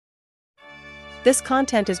This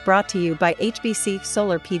content is brought to you by HBC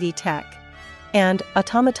Solar PD Tech and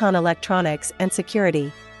Automaton Electronics and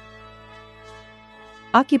Security.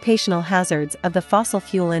 Occupational hazards of the fossil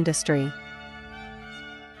fuel industry.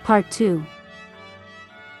 Part 2.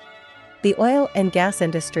 The oil and gas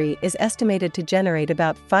industry is estimated to generate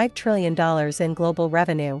about $5 trillion in global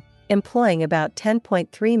revenue, employing about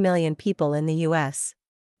 10.3 million people in the U.S.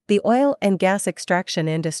 The oil and gas extraction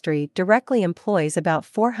industry directly employs about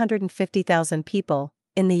 450,000 people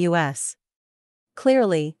in the U.S.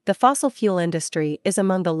 Clearly, the fossil fuel industry is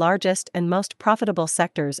among the largest and most profitable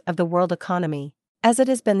sectors of the world economy, as it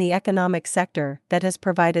has been the economic sector that has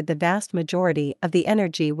provided the vast majority of the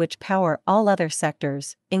energy which power all other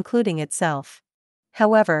sectors, including itself.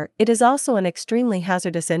 However, it is also an extremely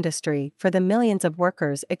hazardous industry for the millions of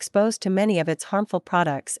workers exposed to many of its harmful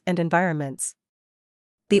products and environments.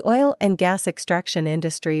 The oil and gas extraction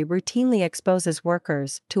industry routinely exposes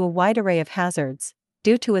workers to a wide array of hazards,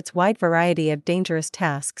 due to its wide variety of dangerous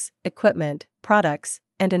tasks, equipment, products,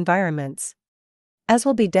 and environments. As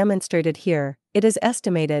will be demonstrated here, it is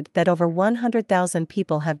estimated that over 100,000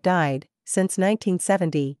 people have died since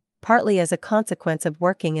 1970, partly as a consequence of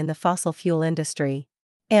working in the fossil fuel industry.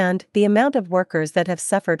 And the amount of workers that have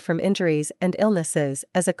suffered from injuries and illnesses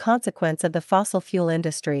as a consequence of the fossil fuel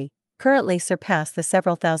industry currently surpass the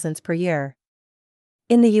several thousands per year.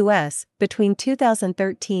 In the U.S., between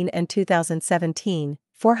 2013 and 2017,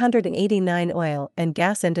 489 oil and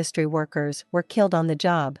gas industry workers were killed on the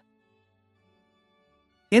job.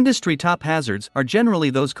 Industry top hazards are generally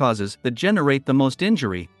those causes that generate the most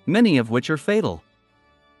injury, many of which are fatal.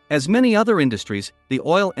 As many other industries, the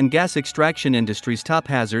oil and gas extraction industry's top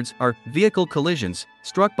hazards are vehicle collisions,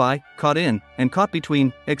 struck by, caught in, and caught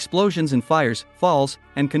between, explosions and fires, falls,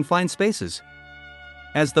 and confined spaces.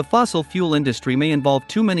 As the fossil fuel industry may involve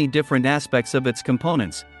too many different aspects of its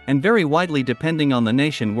components, and vary widely depending on the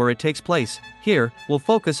nation where it takes place, here, we'll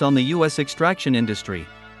focus on the U.S. extraction industry.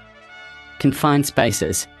 Confined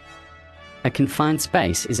spaces. A confined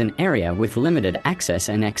space is an area with limited access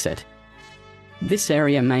and exit. This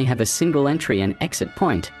area may have a single entry and exit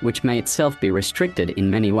point, which may itself be restricted in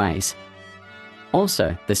many ways.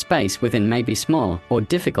 Also, the space within may be small or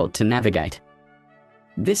difficult to navigate.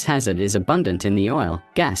 This hazard is abundant in the oil,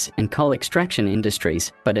 gas, and coal extraction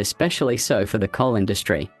industries, but especially so for the coal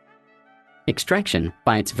industry. Extraction,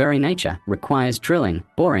 by its very nature, requires drilling,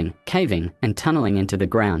 boring, caving, and tunneling into the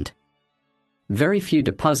ground. Very few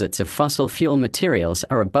deposits of fossil fuel materials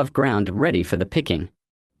are above ground ready for the picking.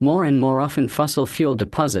 More and more often fossil fuel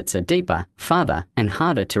deposits are deeper, farther, and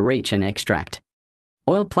harder to reach and extract.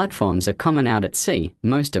 Oil platforms are common out at sea,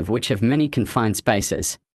 most of which have many confined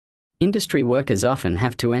spaces. Industry workers often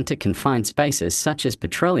have to enter confined spaces such as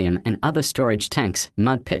petroleum and other storage tanks,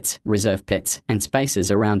 mud pits, reserve pits, and spaces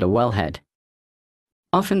around a wellhead.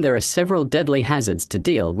 Often there are several deadly hazards to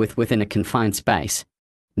deal with within a confined space,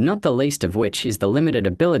 not the least of which is the limited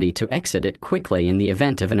ability to exit it quickly in the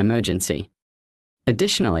event of an emergency.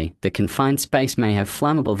 Additionally, the confined space may have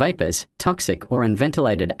flammable vapors, toxic or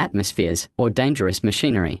unventilated atmospheres, or dangerous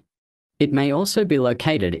machinery. It may also be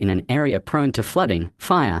located in an area prone to flooding,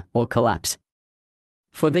 fire, or collapse.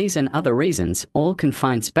 For these and other reasons, all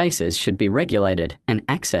confined spaces should be regulated, and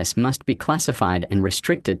access must be classified and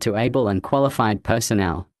restricted to able and qualified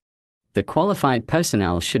personnel. The qualified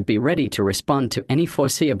personnel should be ready to respond to any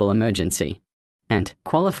foreseeable emergency. And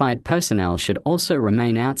qualified personnel should also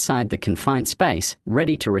remain outside the confined space,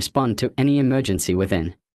 ready to respond to any emergency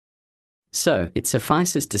within. So, it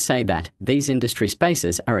suffices to say that these industry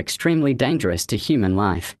spaces are extremely dangerous to human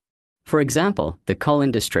life. For example, the coal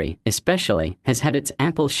industry, especially, has had its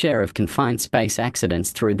ample share of confined space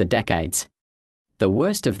accidents through the decades. The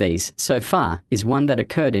worst of these, so far, is one that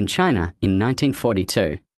occurred in China in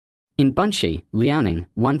 1942. In Bunshi, Liaoning,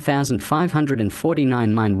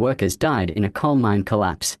 1,549 mine workers died in a coal mine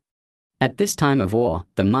collapse. At this time of war,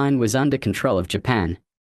 the mine was under control of Japan.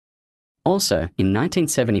 Also, in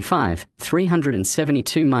 1975,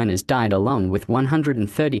 372 miners died along with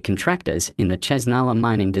 130 contractors in the Chesnala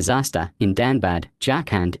mining disaster in Dhanbad,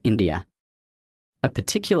 Jharkhand, India. A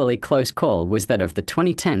particularly close call was that of the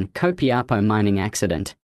 2010 Kopiapo mining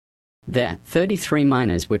accident. There, 33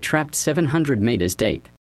 miners were trapped 700 meters deep.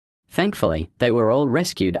 Thankfully, they were all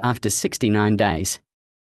rescued after 69 days.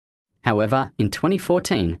 However, in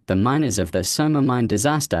 2014, the miners of the Soma mine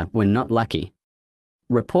disaster were not lucky.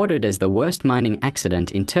 Reported as the worst mining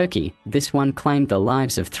accident in Turkey, this one claimed the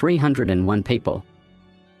lives of 301 people.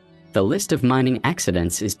 The list of mining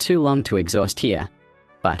accidents is too long to exhaust here,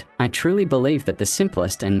 but I truly believe that the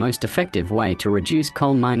simplest and most effective way to reduce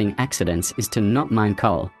coal mining accidents is to not mine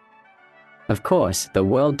coal. Of course, the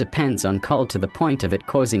world depends on coal to the point of it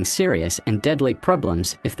causing serious and deadly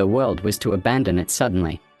problems if the world was to abandon it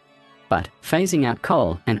suddenly. But phasing out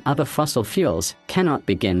coal and other fossil fuels cannot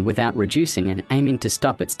begin without reducing and aiming to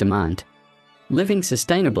stop its demand. Living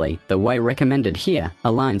sustainably, the way recommended here,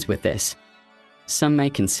 aligns with this. Some may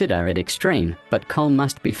consider it extreme, but coal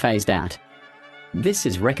must be phased out. This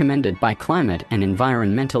is recommended by climate and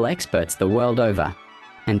environmental experts the world over.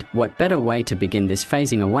 And what better way to begin this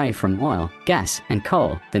phasing away from oil, gas, and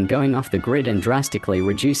coal than going off the grid and drastically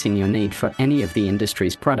reducing your need for any of the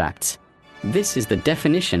industry's products? This is the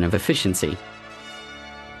definition of efficiency.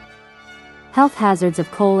 Health hazards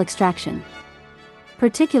of coal extraction.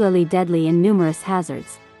 Particularly deadly and numerous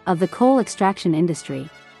hazards of the coal extraction industry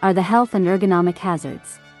are the health and ergonomic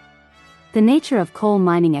hazards. The nature of coal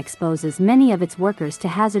mining exposes many of its workers to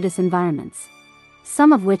hazardous environments,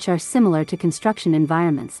 some of which are similar to construction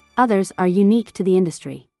environments, others are unique to the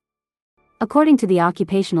industry. According to the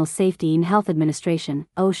Occupational Safety and Health Administration,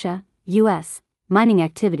 OSHA, U.S., mining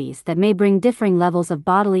activities that may bring differing levels of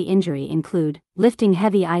bodily injury include lifting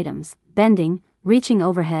heavy items, bending, reaching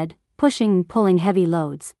overhead, pushing and pulling heavy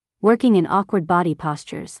loads, working in awkward body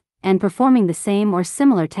postures, and performing the same or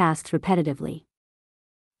similar tasks repetitively.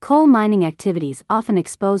 Coal mining activities often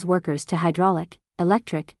expose workers to hydraulic,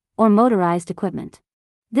 electric, or motorized equipment.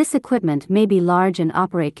 This equipment may be large and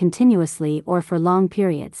operate continuously or for long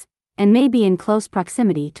periods, and may be in close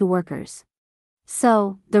proximity to workers.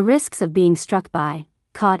 So, the risks of being struck by,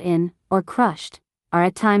 caught in, or crushed are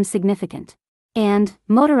at times significant. And,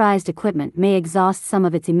 motorized equipment may exhaust some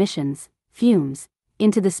of its emissions, fumes,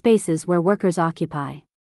 into the spaces where workers occupy.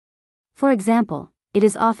 For example, it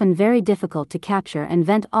is often very difficult to capture and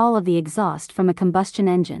vent all of the exhaust from a combustion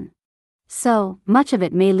engine. So, much of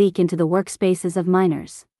it may leak into the workspaces of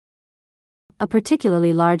miners. A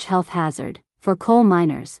particularly large health hazard, for coal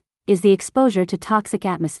miners, is the exposure to toxic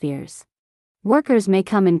atmospheres. Workers may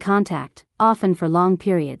come in contact, often for long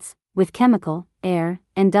periods, with chemical, air,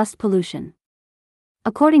 and dust pollution.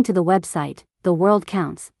 According to the website, The World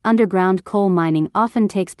Counts, underground coal mining often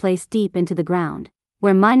takes place deep into the ground,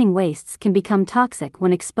 where mining wastes can become toxic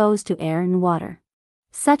when exposed to air and water.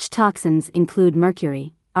 Such toxins include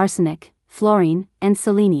mercury, arsenic, fluorine, and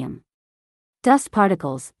selenium. Dust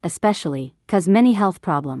particles, especially, cause many health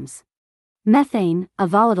problems. Methane, a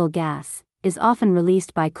volatile gas, is often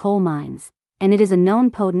released by coal mines, and it is a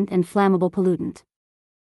known potent and flammable pollutant.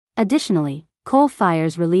 Additionally, coal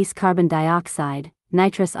fires release carbon dioxide,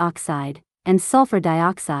 nitrous oxide, and sulfur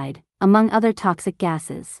dioxide, among other toxic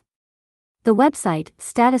gases. The website,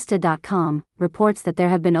 Statista.com, reports that there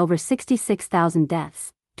have been over 66,000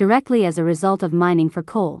 deaths, directly as a result of mining for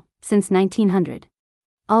coal, since 1900.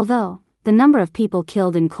 Although, the number of people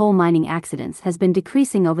killed in coal mining accidents has been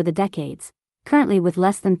decreasing over the decades, currently with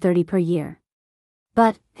less than 30 per year.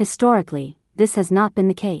 But, historically, this has not been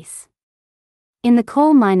the case. In the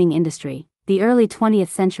coal mining industry, the early 20th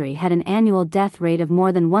century had an annual death rate of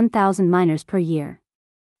more than 1,000 miners per year.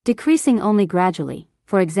 Decreasing only gradually,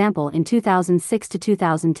 for example in 2006 to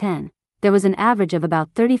 2010, there was an average of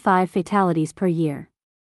about 35 fatalities per year.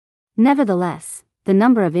 Nevertheless, the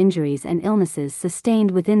number of injuries and illnesses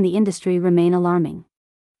sustained within the industry remain alarming.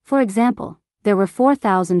 For example, there were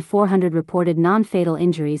 4,400 reported non-fatal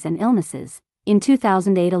injuries and illnesses in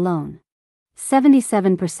 2008 alone,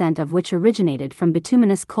 77% of which originated from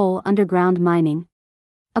bituminous coal underground mining.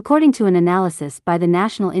 According to an analysis by the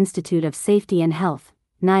National Institute of Safety and Health,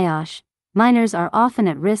 NIOSH, miners are often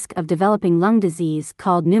at risk of developing lung disease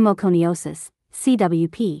called pneumoconiosis,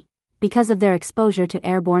 CWP, because of their exposure to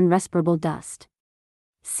airborne respirable dust.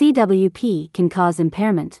 CWP can cause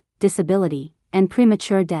impairment, disability, and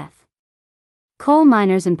premature death. Coal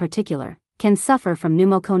miners in particular can suffer from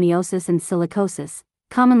pneumoconiosis and silicosis,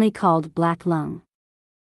 commonly called black lung.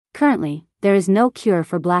 Currently, there is no cure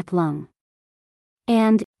for black lung.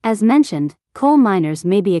 And, as mentioned, coal miners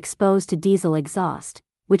may be exposed to diesel exhaust,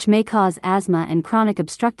 which may cause asthma and chronic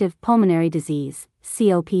obstructive pulmonary disease,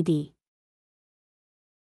 COPD.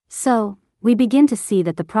 So, we begin to see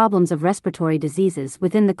that the problems of respiratory diseases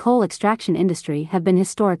within the coal extraction industry have been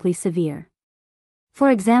historically severe. For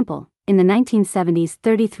example, in the 1970s,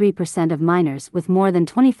 33% of miners with more than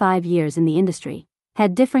 25 years in the industry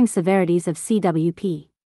had differing severities of CWP,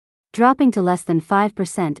 dropping to less than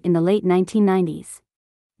 5% in the late 1990s,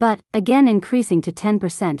 but again increasing to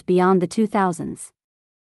 10% beyond the 2000s.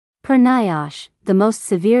 Per NIOSH, the most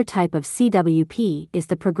severe type of CWP is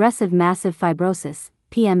the progressive massive fibrosis,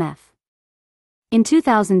 PMF. In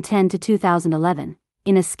 2010 to 2011,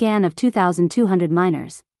 in a scan of 2,200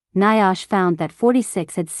 miners, NIOSH found that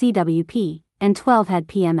 46 had CWP and 12 had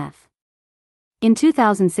PMF. In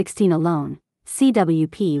 2016 alone,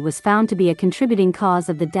 CWP was found to be a contributing cause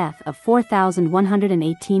of the death of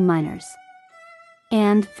 4,118 miners.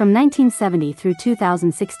 And, from 1970 through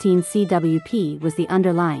 2016, CWP was the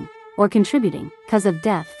underlying, or contributing, cause of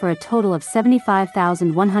death for a total of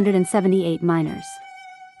 75,178 miners.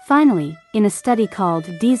 Finally, in a study called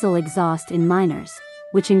Diesel Exhaust in Miners,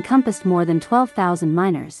 which encompassed more than 12,000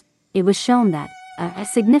 miners, it was shown that a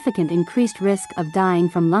significant increased risk of dying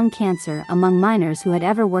from lung cancer among miners who had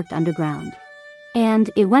ever worked underground. And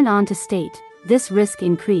it went on to state, this risk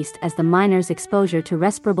increased as the miners' exposure to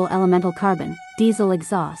respirable elemental carbon, diesel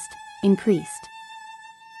exhaust, increased.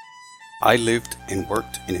 I lived and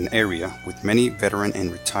worked in an area with many veteran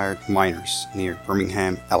and retired miners near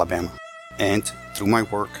Birmingham, Alabama. And through my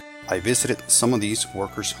work, I visited some of these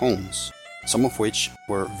workers' homes, some of which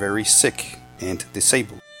were very sick and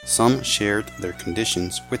disabled. Some shared their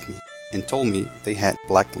conditions with me and told me they had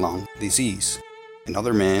black lung disease.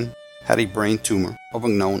 Another man had a brain tumor of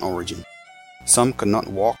unknown origin. Some could not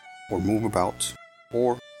walk or move about,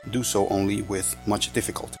 or do so only with much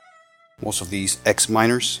difficulty. Most of these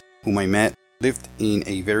ex-miners whom I met lived in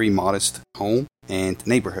a very modest home and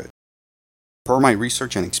neighborhood. Per my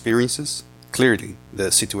research and experiences, clearly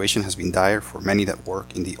the situation has been dire for many that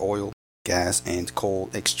work in the oil, gas, and coal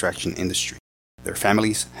extraction industry. Their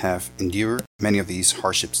families have endured many of these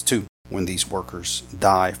hardships too when these workers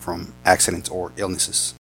die from accidents or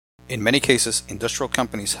illnesses. In many cases, industrial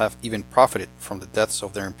companies have even profited from the deaths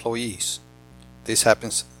of their employees. This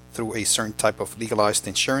happens through a certain type of legalized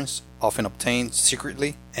insurance, often obtained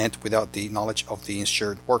secretly and without the knowledge of the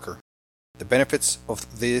insured worker. The benefits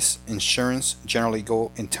of this insurance generally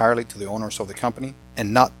go entirely to the owners of the company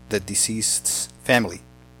and not the deceased's family.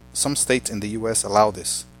 Some states in the US allow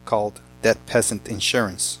this, called dead peasant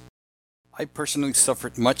insurance. I personally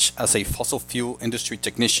suffered much as a fossil fuel industry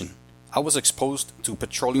technician. I was exposed to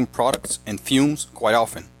petroleum products and fumes quite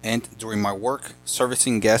often, and during my work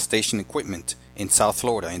servicing gas station equipment in South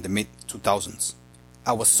Florida in the mid-2000s.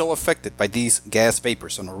 I was so affected by these gas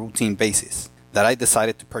vapors on a routine basis that I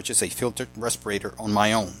decided to purchase a filtered respirator on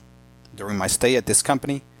my own. During my stay at this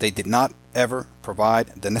company, they did not ever provide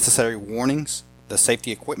the necessary warnings, the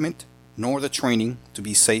safety equipment, nor the training to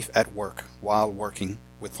be safe at work while working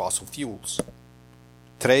with fossil fuels.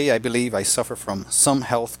 Today, I believe I suffer from some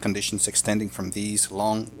health conditions extending from these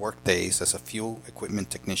long work days as a fuel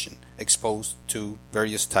equipment technician, exposed to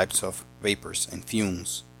various types of vapors and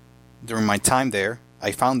fumes. During my time there,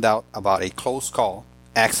 I found out about a close call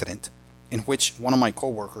accident in which one of my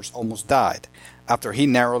coworkers almost died after he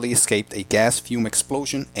narrowly escaped a gas fume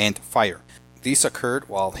explosion and fire. These occurred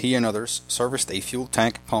while he and others serviced a fuel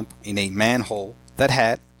tank pump in a manhole that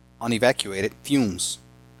had unevacuated fumes.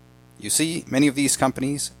 You see, many of these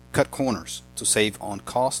companies cut corners to save on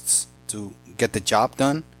costs, to get the job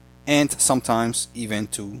done, and sometimes even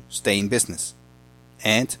to stay in business.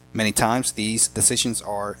 And many times these decisions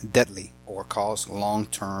are deadly or cause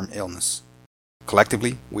long-term illness.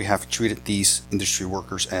 Collectively, we have treated these industry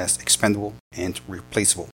workers as expendable and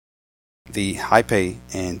replaceable. The high pay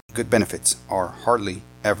and good benefits are hardly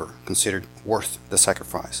ever considered worth the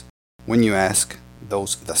sacrifice when you ask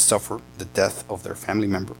those that suffer the death of their family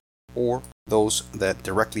member or those that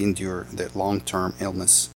directly endure the long-term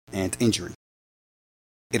illness and injury.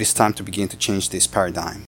 It is time to begin to change this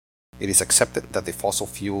paradigm. It is accepted that the fossil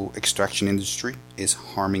fuel extraction industry is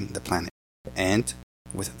harming the planet. And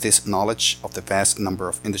with this knowledge of the vast number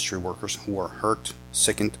of industry workers who are hurt,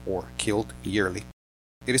 sickened, or killed yearly,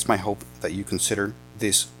 it is my hope that you consider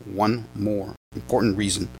this one more important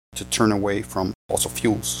reason to turn away from fossil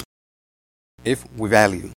fuels. If we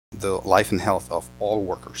value the life and health of all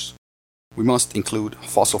workers, we must include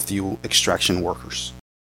fossil fuel extraction workers.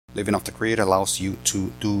 Living off the grid allows you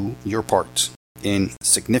to do your part in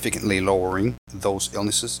significantly lowering those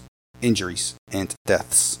illnesses, injuries, and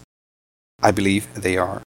deaths. I believe they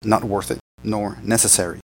are not worth it nor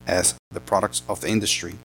necessary, as the products of the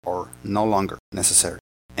industry are no longer necessary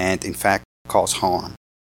and in fact cause harm.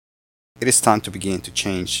 It is time to begin to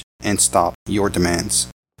change and stop your demands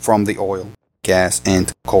from the oil, gas,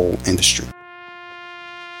 and coal industry.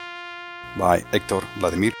 By Hector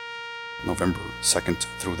Vladimir, November 2nd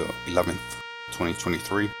through the 11th,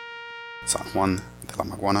 2023, San Juan de la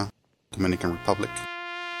Maguana, Dominican Republic.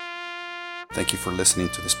 Thank you for listening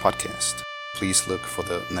to this podcast. Please look for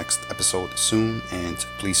the next episode soon, and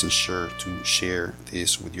please ensure to share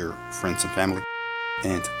this with your friends and family.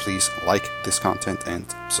 And please like this content and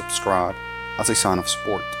subscribe as a sign of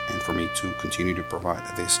support and for me to continue to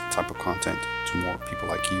provide this type of content to more people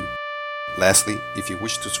like you. Lastly, if you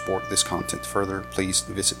wish to support this content further, please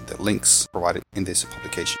visit the links provided in this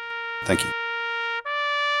publication. Thank you.